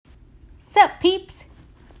up, peeps?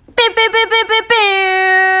 Beep, beep, beep, beep, beep,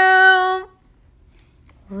 beep.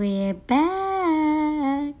 We're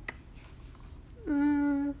back.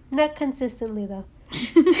 Not consistently, though.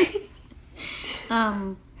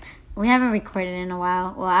 We haven't recorded in a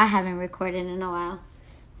while. Well, I haven't recorded in a while.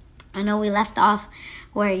 I know we left off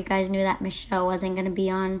where you guys knew that Michelle wasn't going to be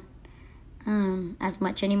on as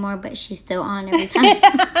much anymore, but she's still on every time.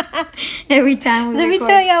 Every time we Let record. me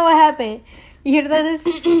tell y'all what happened. Jordana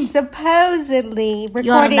supposedly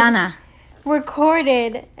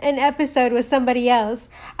recorded an episode with somebody else.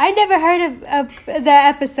 I never heard of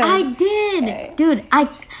that episode. I did, dude. I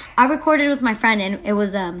recorded with my friend, and it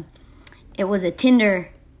was a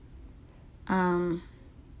Tinder.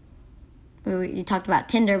 You talked about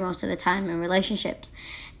Tinder most of the time and relationships,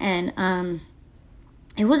 and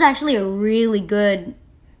it was actually a really good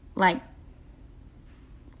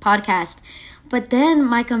podcast. But then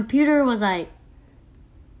my computer was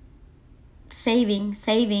saving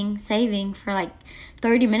for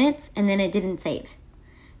 30 minutes, and then it didn't save.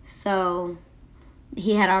 So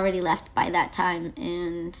he had already left by that time,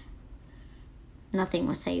 and nothing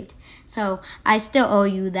was saved. So I still owe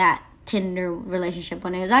you that Tinder relationship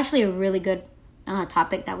one. It was actually a really good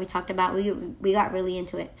topic that we talked about. We got really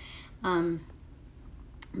into it. But I'm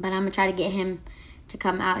gonna try to get him to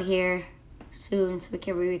come out here soon so we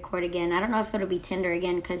can re-record again. I don't know if it'll be Tinder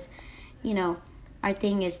again, because our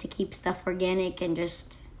thing is to keep stuff organic and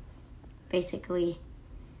just basically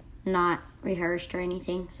not rehearsed or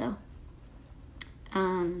anything. So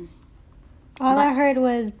all I heard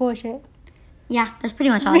was bullshit. Yeah, that's pretty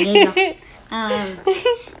much all I gave you.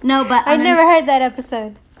 No, but I never heard that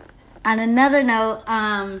episode. On another note,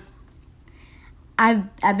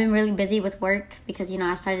 I've been really busy with work because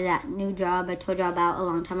I started that new job I told you about a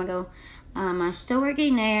long time ago. I'm still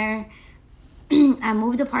working there. I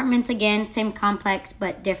moved apartments again, same complex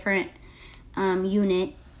but different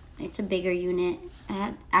unit. It's a bigger unit,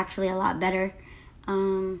 actually a lot better.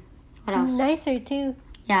 What else? Nicer too.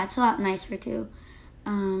 Yeah, it's a lot nicer too.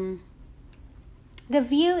 The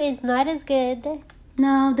view is not as good.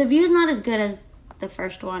 No, the view is not as good as the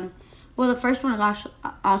first one. Well, the first one is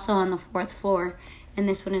also on the 4th floor, and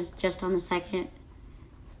this one is just on the 2nd.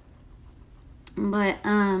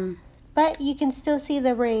 But you can still see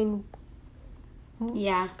the rain.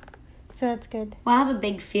 Yeah. So that's good. Well, I have a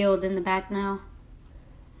big field in the back now.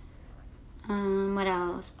 What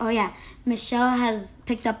else? Oh, yeah. Michelle has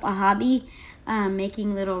picked up a hobby,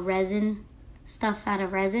 making little resin stuff out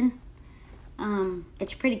of resin.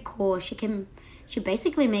 It's pretty cool. She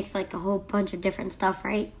basically makes a whole bunch of different stuff,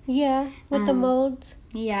 right? Yeah, with the molds.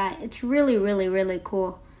 Yeah, it's really, really, really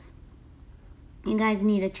cool. You guys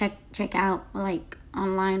need to check out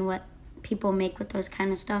online what people make with those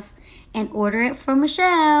kind of stuff and order it for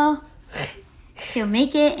Michelle. She'll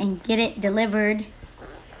make it and get it delivered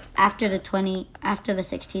after the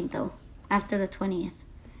 16th though. After the 20th.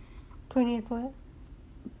 20th what?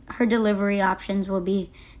 Her delivery options will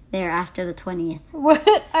be there after the 20th. What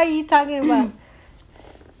are you talking about?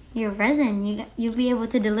 Your resin, you'll be able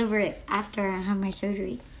to deliver it after I have my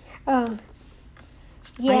surgery. Oh.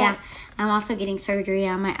 Yeah. Oh, yeah. I'm also getting surgery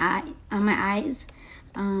on my eyes.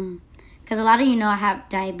 Because a lot of I have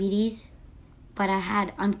diabetes, but I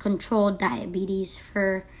had uncontrolled diabetes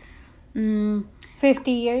for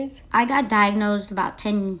 50 years. I got diagnosed about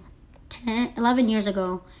 11 years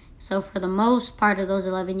ago. So for the most part of those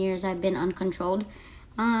 11 years, I've been uncontrolled.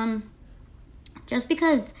 Just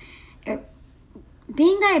because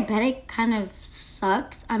being diabetic kind of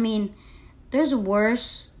sucks. I mean, there's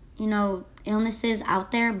worse, illnesses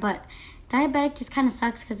out there, but diabetic just kind of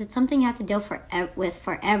sucks because it's something you have to deal with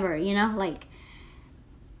forever,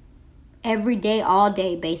 every day, all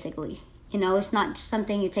day, basically. It's not just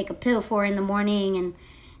something you take a pill for in the morning and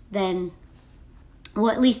then, well,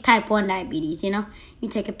 at least type 1 diabetes, you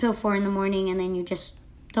take a pill for in the morning and then you just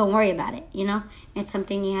don't worry about it, It's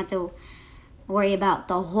something you have to worry about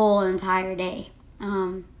the whole entire day.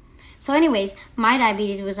 So anyways, my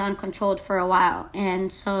diabetes was uncontrolled for a while,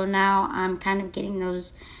 and so now I'm kind of getting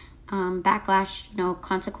those backlash,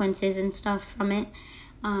 consequences and stuff from it.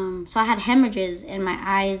 So I had hemorrhages in my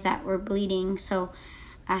eyes that were bleeding, so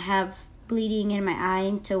I have bleeding in my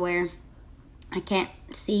eye to where I can't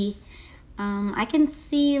see. I can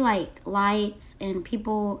see lights and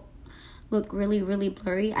people look really, really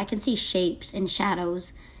blurry. I can see shapes and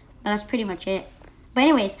shadows, but that's pretty much it. But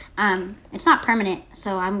anyways, it's not permanent,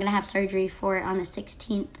 so I'm going to have surgery for it on the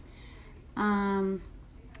 16th.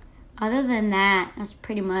 Other than that, that's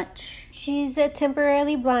pretty much... She's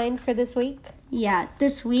temporarily blind for this week. Yeah,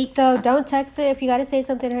 this week. So don't text her. If you got to say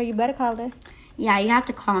something to her, you better call her. Yeah, you have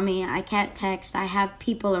to call me. I can't text. I have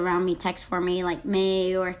people around me text for me, like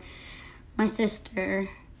May or my sister.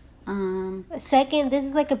 Second, this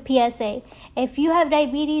is like a PSA. If you have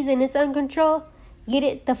diabetes and it's uncontrolled, get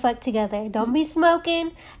it the fuck together. Don't be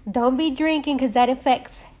smoking. Don't be drinking, because that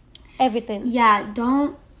affects everything. Yeah,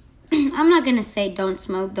 don't. I'm not going to say don't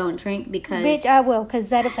smoke, don't drink, because... Bitch, I will, because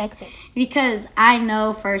that affects it. Because I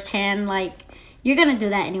know firsthand, like, you're going to do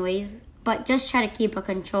that anyways. But just try to keep a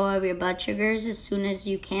control of your blood sugars as soon as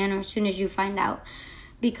you can, or as soon as you find out.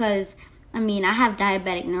 Because, I mean, I have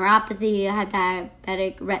diabetic neuropathy, I have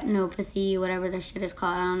diabetic retinopathy, whatever that shit is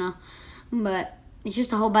called, I don't know. But it's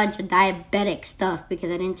just a whole bunch of diabetic stuff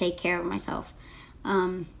because I didn't take care of myself.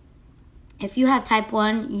 If you have type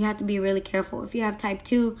 1, you have to be really careful. If you have type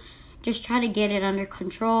 2, just try to get it under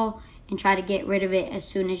control and try to get rid of it as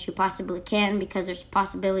soon as you possibly can, because there's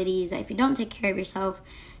possibilities that if you don't take care of yourself,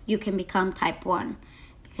 you can become type 1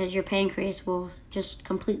 because your pancreas will just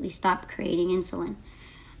completely stop creating insulin.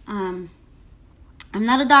 I'm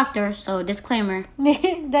not a doctor, so disclaimer.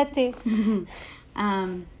 That too.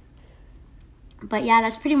 But yeah,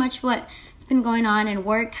 that's pretty much what's been going on, and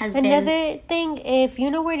work has been... Another thing, if you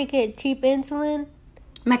know where to get cheap insulin...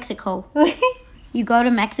 Mexico. You go to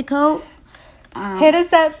Mexico. Hit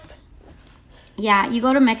us up. Yeah, you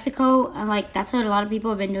go to Mexico. Like, that's what a lot of people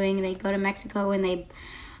have been doing. They go to Mexico and they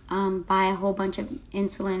buy a whole bunch of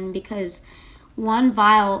insulin, because one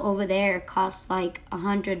vial over there costs like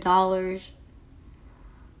 $100,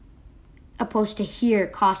 opposed to here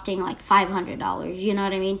costing like $500. You know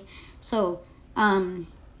what I mean? So,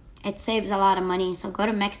 it saves a lot of money. So go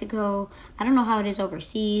to Mexico. I don't know how it is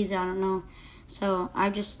overseas. I don't know. So I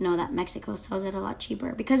just know that Mexico sells it a lot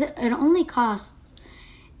cheaper, because it only costs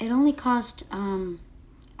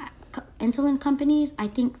insulin companies, I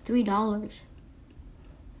think, $3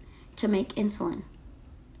 to make insulin.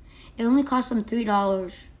 It only costs them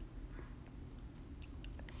 $3,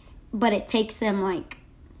 but it takes them like,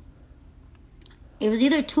 it was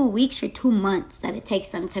either 2 weeks or 2 months that it takes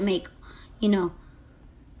them to make, you know,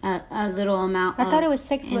 a little amount. I thought it was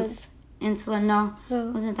 6 months. Insulin, no,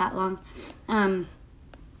 it wasn't that long.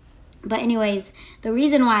 But anyways, the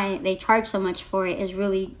reason why they charge so much for it is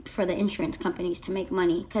really for the insurance companies to make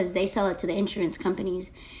money, because they sell it to the insurance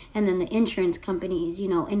companies, and then the insurance companies, you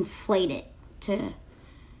know, inflate it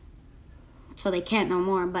so they can't no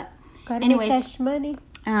more. But Gotta anyways, make that money.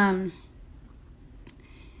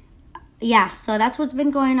 Yeah, so that's what's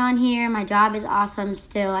been going on here. My job is awesome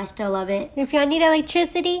still. I still love it. If y'all need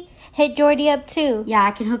electricity, hit Jordy up too. Yeah,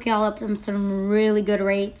 I can hook y'all up with some really good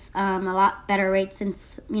rates. A lot better rates than,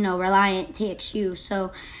 you know, Reliant, TXU.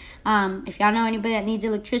 So if y'all know anybody that needs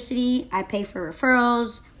electricity, I pay for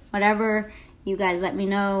referrals, whatever. You guys let me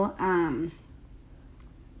know.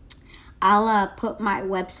 I'll put my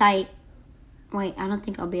website. Wait, I don't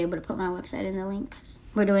think I'll be able to put my website in the link because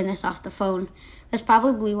we're doing this off the phone. That's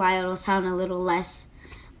probably why it'll sound a little less.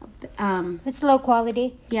 It's low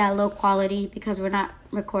quality. Yeah, low quality, because we're not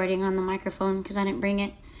recording on the microphone because I didn't bring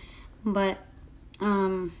it. But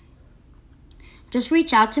just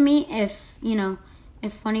reach out to me if, you know,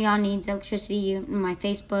 if one of y'all needs electricity. My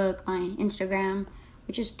Facebook, my Instagram,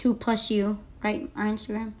 which is 2+U, right? Our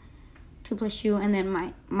Instagram, 2+U, and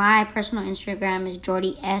then my personal Instagram is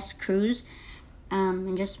Jordy S. Cruz.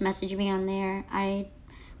 And just message me on there. I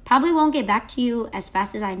probably won't get back to you as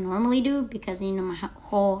fast as I normally do, because, you know, my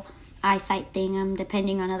whole eyesight thing, I'm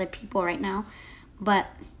depending on other people right now. But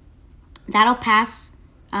that'll pass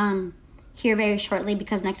here very shortly,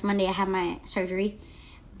 because next Monday I have my surgery.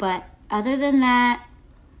 But other than that,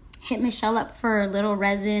 hit Michelle up for a little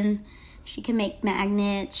resin. She can make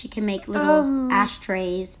magnets. She can make little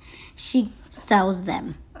ashtrays. She sells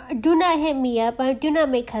them. Do not hit me up. I do not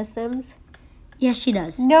make customs. Yes, she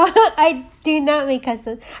does. No, I do not make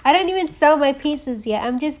customs. I don't even sell my pieces yet.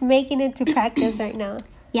 I'm just making it to practice right now.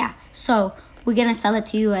 Yeah, so we're going to sell it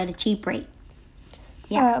to you at a cheap rate.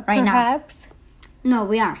 Yeah, right now. Perhaps. No,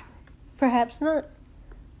 we are. Perhaps not.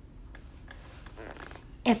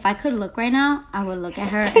 If I could look right now, I would look at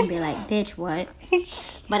her and be like, bitch, what?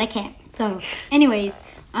 But I can't. So, anyways,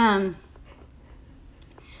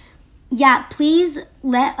 yeah, please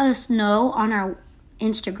let us know on our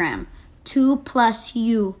Instagram.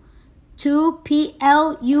 2+U,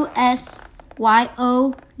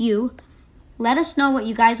 2+PLUSYOU. Let us know what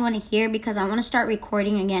you guys want to hear, because I want to start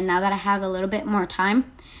recording again now that I have a little bit more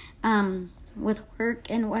time with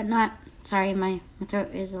work and whatnot. Sorry, my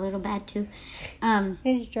throat is a little bad too.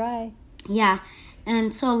 It's dry. Yeah,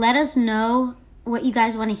 and so let us know what you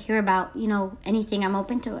guys want to hear about. You know, anything. I'm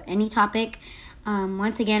open to any topic.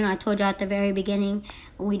 Once again, I told you at the very beginning,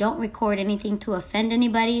 we don't record anything to offend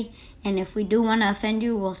anybody. And if we do want to offend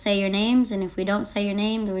you, we'll say your names. And if we don't say your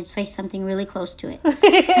name, we'll say something really close to it.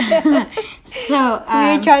 So we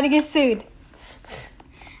ain't trying to get sued.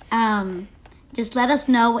 Just let us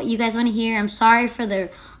know what you guys want to hear. I'm sorry for the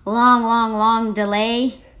long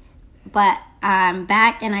delay, but I'm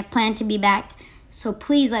back and I plan to be back. So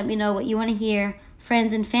please let me know what you want to hear.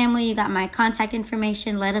 Friends and family, you got my contact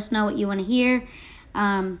information. Let us know what you want to hear.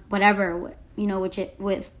 Whatever,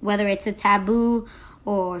 whether it's a taboo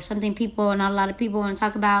or something not a lot of people want to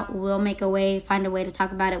talk about, we'll find a way to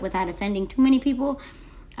talk about it without offending too many people.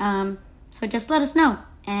 So just let us know.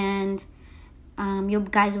 And you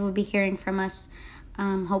guys will be hearing from us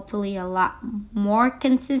hopefully a lot more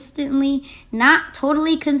consistently. Not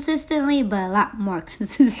totally consistently, but a lot more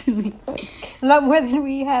consistently. A lot more than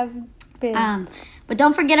we have been. But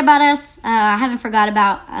don't forget about us. I haven't forgot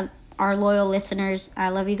about our loyal listeners. I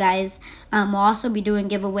love you guys. We'll also be doing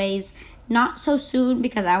giveaways not so soon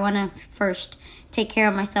because I want to first take care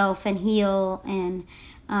of myself and heal and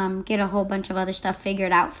get a whole bunch of other stuff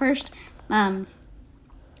figured out first.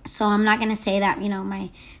 So I'm not going to say that, my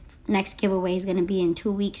next giveaway is going to be in 2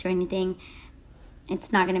 weeks or anything.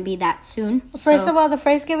 It's not going to be that soon. First of all, the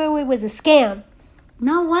first giveaway was a scam.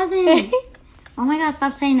 No, it wasn't. Oh my God,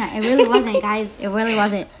 stop saying that. It really wasn't, guys. It really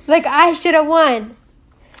wasn't. Like, I should have won.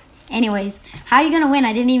 Anyways, how are you going to win?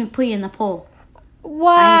 I didn't even put you in the poll.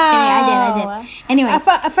 Wow. I did. Anyways.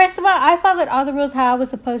 First of all, I followed all the rules how I was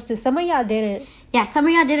supposed to. Some of y'all didn't. Yeah, some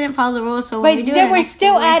of y'all didn't follow the rules. So but they were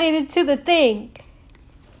still added into the thing.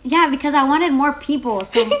 Yeah, because I wanted more people.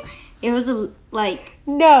 So it was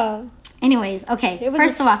No. Anyways, okay.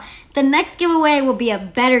 First of all, the next giveaway will be a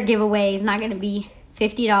better giveaway. It's not going to be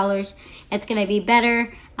 $50. It's going to be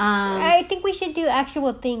better. I think we should do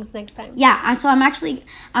actual things next time. Yeah, so I'm actually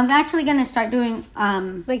going to start doing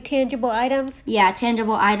like tangible items. Yeah,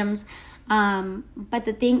 tangible items. But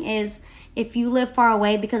the thing is, if you live far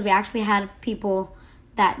away, because we actually had people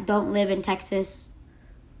that don't live in Texas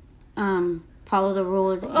follow the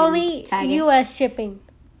rules. Only U.S. shipping.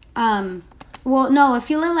 Well, no, if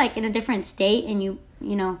you live in a different state and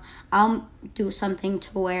I'll do something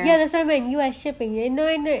to where. Yeah, that's what I meant. U.S. shipping. No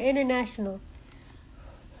international.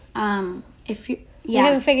 We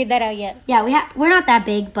haven't figured that out yet. Yeah, we're not that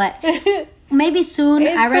big, but maybe soon.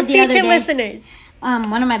 I read the other day. Listeners.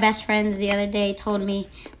 One of my best friends the other day told me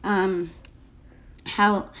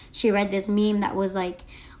how she read this meme that was like,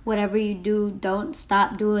 whatever you do, don't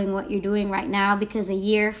stop doing what you're doing right now, because a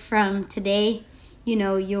year from today,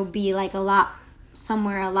 you'll be like a lot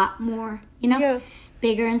more,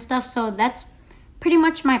 bigger and stuff. So that's pretty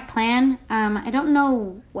much my plan. I don't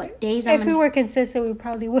know what days If we were consistent, we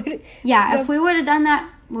probably would. Yeah, if we would have done that,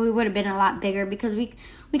 we would have been a lot bigger, because we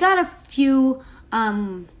got a few,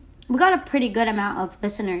 we got a pretty good amount of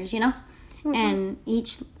listeners, Mm-hmm. And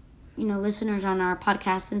each, listeners on our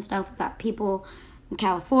podcast and stuff, we got people in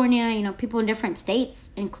California, people in different states,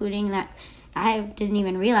 including that I didn't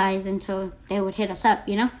even realize until they would hit us up,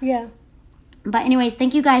 Yeah. But anyways,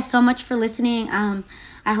 thank you guys so much for listening.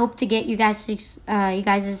 I hope to get you guys'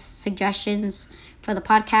 suggestions for the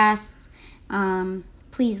podcasts.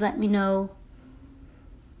 Please let me know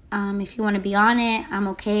if you want to be on it. I'm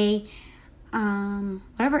okay.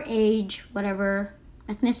 Whatever age, whatever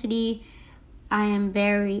ethnicity, I am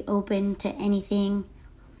very open to anything.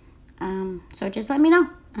 So just let me know,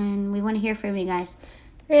 and we want to hear from you guys.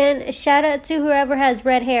 And shout out to whoever has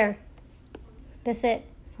red hair. That's it.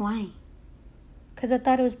 Why? Because I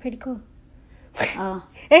thought it was pretty cool. Oh.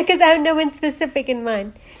 And because I have no one specific in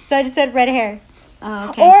mind. So I just said red hair. Oh,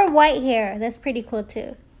 okay. Or white hair. That's pretty cool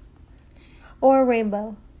too. Or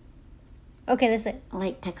rainbow. Okay, that's it.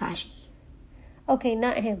 Like Tekashi. Okay,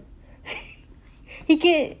 not him. He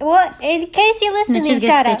can... Well, in case you're listening, Snitches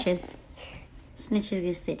shout get stitches. Snitches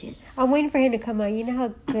get stitches. I'm waiting for him to come out. You know how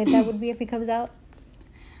good that would be if he comes out?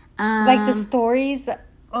 Like the stories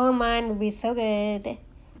online would be so good.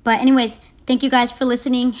 But anyways, thank you guys for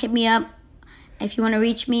listening. Hit me up if you want to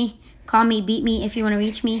reach me. Call me, beat me if you want to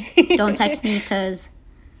reach me. Don't text me because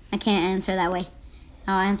I can't answer that way.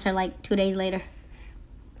 I'll answer 2 days later.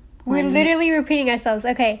 We're literally repeating ourselves.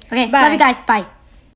 Okay. Okay. Bye. Love you guys. Bye.